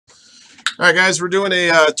All right, guys, we're doing a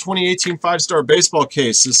 2018 five-star baseball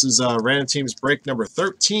case. This is Random Teams break number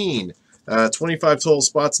 13. 25 total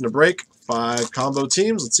spots in the break, 5 combo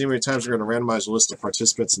teams. Let's see how many times we're going to randomize a list of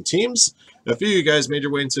participants and teams. A few of you guys made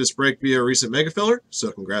your way into this break via a recent mega filler,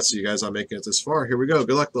 so congrats to you guys on making it this far. Here we go.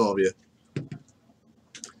 Good luck to all of you. All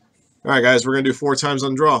right, guys, we're going to do 4 times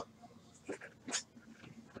on draw.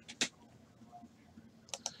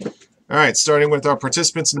 All right, starting with our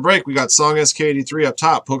participants in the break, we got Song SK83 up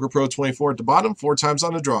top, Poker Pro 24 at the bottom, 4 times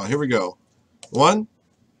on the draw. Here we go. 1,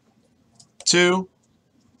 2,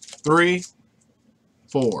 3,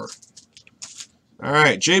 4. All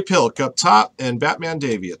right, J Pilk up top and Batman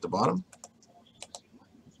Davy at the bottom.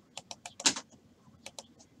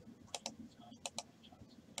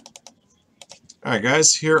 All right,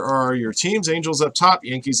 guys, here are your teams. Angels up top,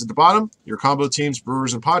 Yankees at the bottom. Your combo teams,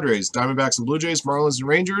 Brewers and Padres, Diamondbacks and Blue Jays, Marlins and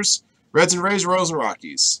Rangers, Reds and Rays, Royals and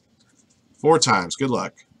Rockies. 4 times. Good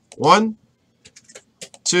luck. 1,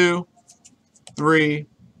 2, 3,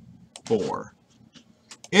 4.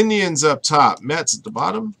 Indians up top, Mets at the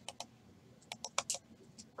bottom.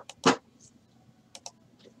 All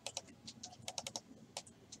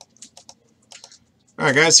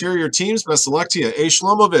right, guys, here are your teams. Best of luck to you. A.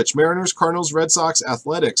 Shlomovich, Mariners, Cardinals, Red Sox,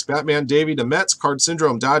 Athletics. Batman Davy to Mets, Card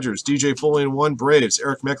Syndrome, Dodgers. DJ Foley and 1, Braves.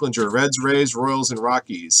 Eric Mecklinger, Reds, Rays, Royals, and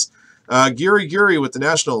Rockies. Giri with the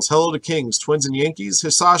Nationals. Hello to Kings, Twins and Yankees.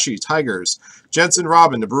 Hisashi, Tigers. Jensen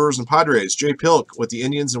Robin, the Brewers and Padres. J Pilk with the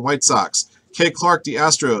Indians and White Sox. K. Clark, the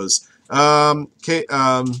Astros. K.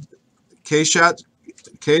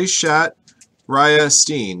 Raya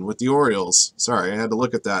Steen with the Orioles. Sorry, I had to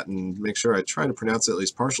look at that and make sure I try to pronounce it at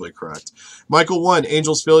least partially correct. Michael 1,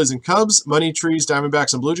 Angels, Phillies, and Cubs. Money Trees,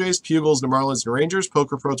 Diamondbacks, and Blue Jays. Pugils, the Marlins, and Rangers.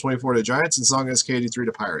 Poker Pro 24 to Giants. And Song SK83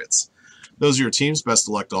 to Pirates. Those are your teams. Best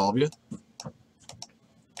of luck to all of you.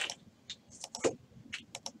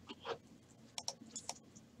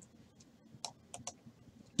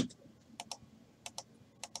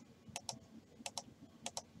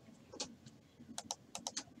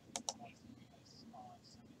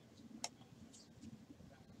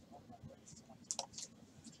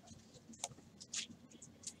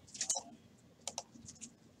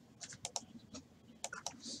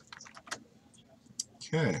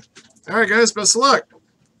 Okay. All right, guys. Best of luck.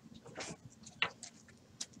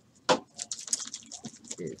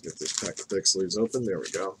 Get this pack of thick sleeves open. There we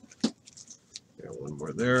go. Got one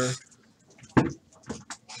more there.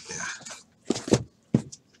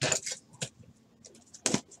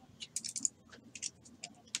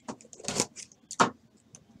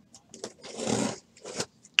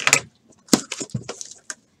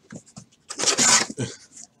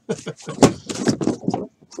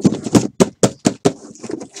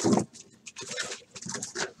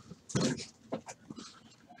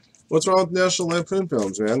 What's wrong with National Lampoon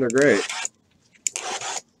films, man? They're great.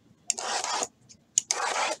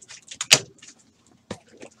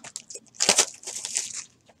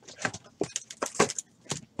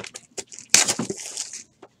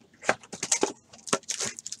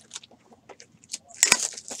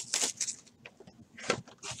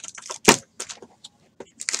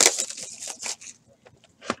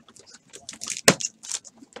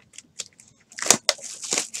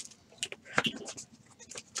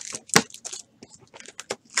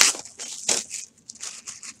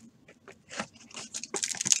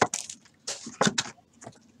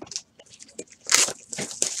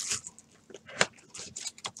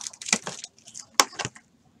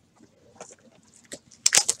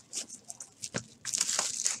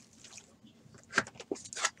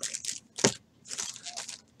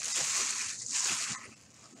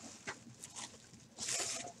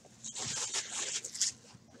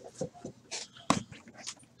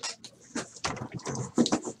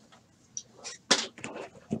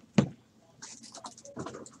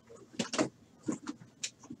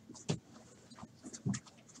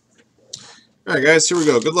 All right, guys, here we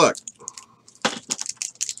go. Good luck.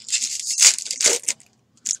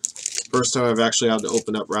 First time I've actually had to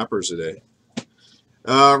open up wrappers today.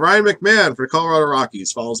 Ryan McMahon for the Colorado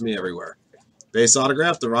Rockies. Follows me everywhere. Base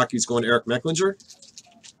autograph. The Rockies going to Eric Mecklinger.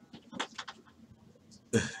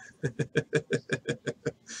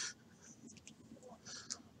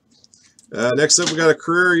 Next up, we got a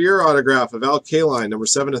career year autograph of Al Kaline, number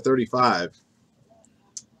 7 to 35.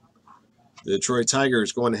 The Detroit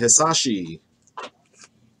Tigers going to Hisashi.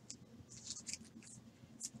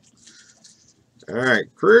 All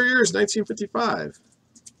right, career year is 1955.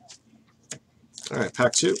 All right,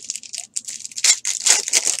 pack 2.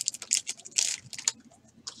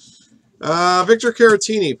 Victor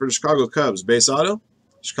Caratini for the Chicago Cubs. Base auto.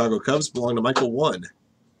 Chicago Cubs belong to Michael 1.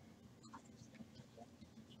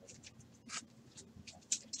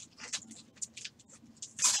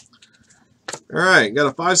 All right, got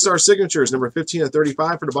a 5-star signatures, number 15 to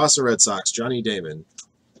 35 for the Boston Red Sox, Johnny Damon.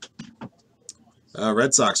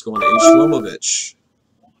 Red Sox going to A. Shlomovich.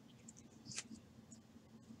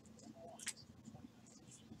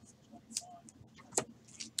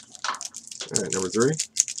 All right, number 3.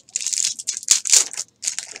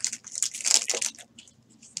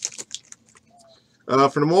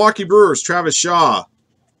 For the Milwaukee Brewers, Travis Shaw.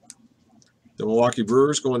 The Milwaukee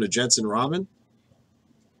Brewers going to Jensen Robin.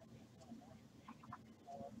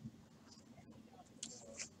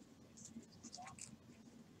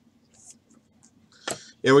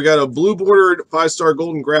 And we got a blue bordered 5-star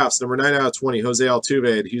Golden Graphs, number 9 out of 20, Jose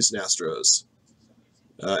Altuve, the Houston Astros.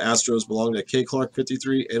 Astros belong to K. Clark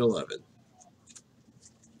 53-811.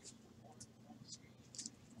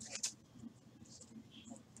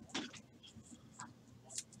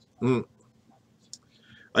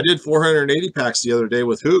 I did 480 packs the other day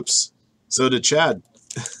with hoops. So did Chad.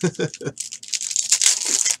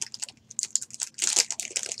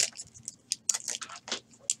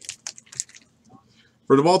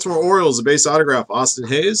 For the Baltimore Orioles, a base autograph, Austin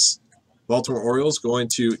Hayes. Baltimore Orioles going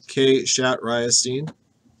to K. Shat Ryestein.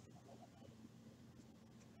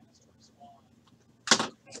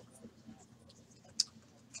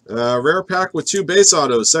 Rare pack with 2 base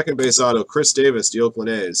autos. Second base auto, Chris Davis, the Oakland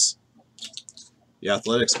A's. The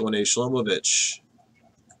Athletics going to Shlomovich.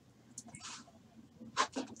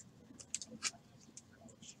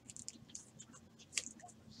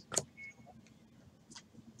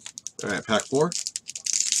 All right, pack 4.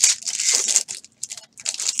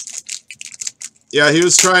 Yeah, he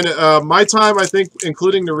was trying to. My time, I think,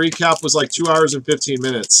 including the recap, was like 2 hours and 15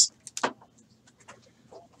 minutes.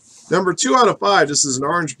 Number 2 out of 5. This is an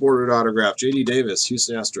orange bordered autograph. J.D. Davis,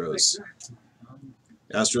 Houston Astros.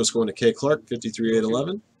 Astros going to K. Clark,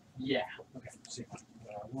 53-811. Yeah. Okay.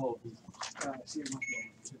 We'll see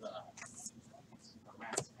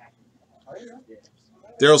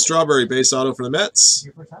Darryl Strawberry, base auto for the Mets.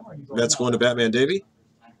 Mets going to Batman Davey.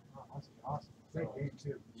 Yeah,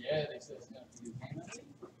 they said it's going to be.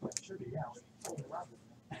 Should be, yeah.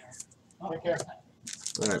 Take care.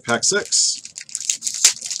 All right, pack 6.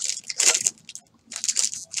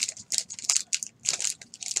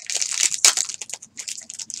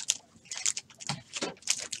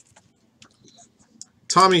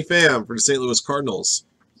 Tommy Pham for the St. Louis Cardinals.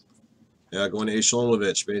 Going to A.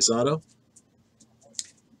 Shlomovich, base auto.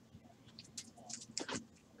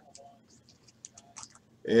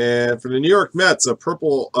 And for the New York Mets, a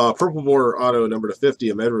purple border auto number to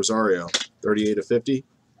 50, Ahmed Rosario, 38/50.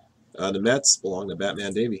 The Mets belong to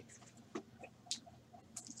Batman Davey.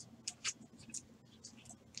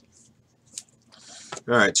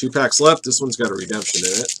 All right, 2 packs left. This one's got a redemption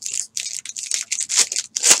in it.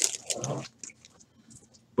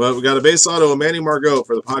 But we got a base auto of Manny Margot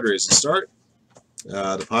for the Padres to start.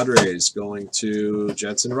 The Padres going to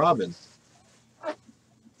Jensen Robin.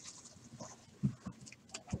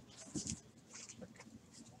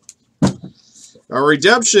 Our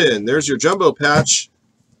redemption. There's your jumbo patch.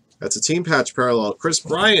 That's a team patch parallel. Chris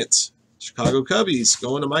Bryant, Chicago Cubbies,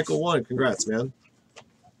 going to Michael 1. Congrats, man.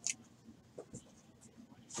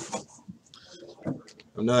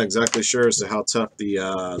 I'm not exactly sure as to how tough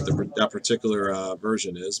that particular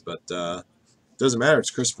version is, but it doesn't matter.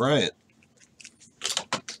 It's Chris Bryant.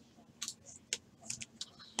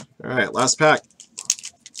 All right, last pack.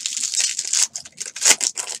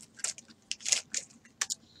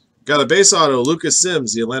 Got a base auto, Lucas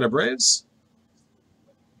Sims, the Atlanta Braves.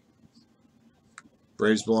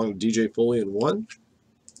 Braves belong to DJ Foley in 1.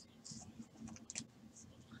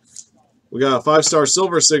 We got a 5-star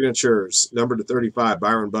silver signatures, number to 35,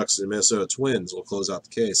 Byron Buxton, Minnesota Twins. We'll close out the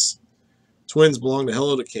case. Twins belong to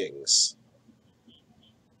Hello to Kings.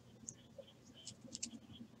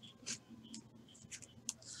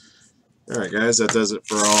 All right, guys, that does it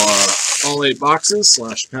for all 8 boxes,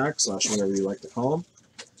 / packs, / whatever you like to call them.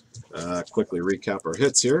 Quickly recap our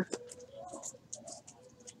hits here.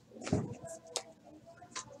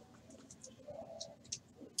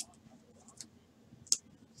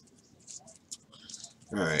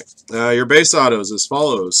 All right, your base autos as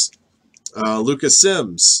follows. Lucas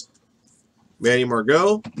Sims, Manny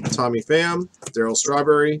Margot, Tommy Pham, Darryl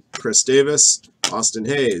Strawberry, Chris Davis, Austin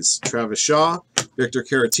Hayes, Travis Shaw, Victor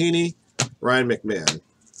Caratini, Ryan McMahon.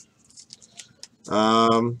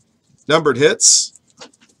 Numbered hits.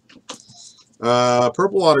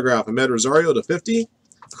 Purple autograph, Ahmed Rosario to 50.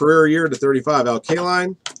 Career year to 35, Al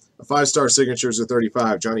Kaline. A 5-star signature to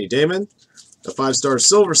 35, Johnny Damon. A 5-star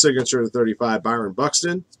silver signature to 35, Byron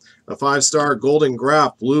Buxton. A 5-star golden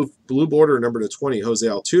graph, blue border number to 20, Jose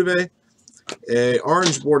Altuve. A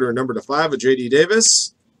orange border number to 5 of J.D.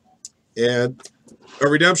 Davis. And a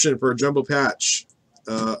redemption for a jumbo patch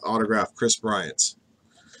autograph, Chris Bryant.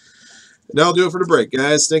 And that'll do it for the break,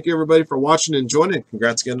 guys. Thank you, everybody, for watching and joining.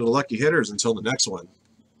 Congrats again to the lucky hitters. Until the next one.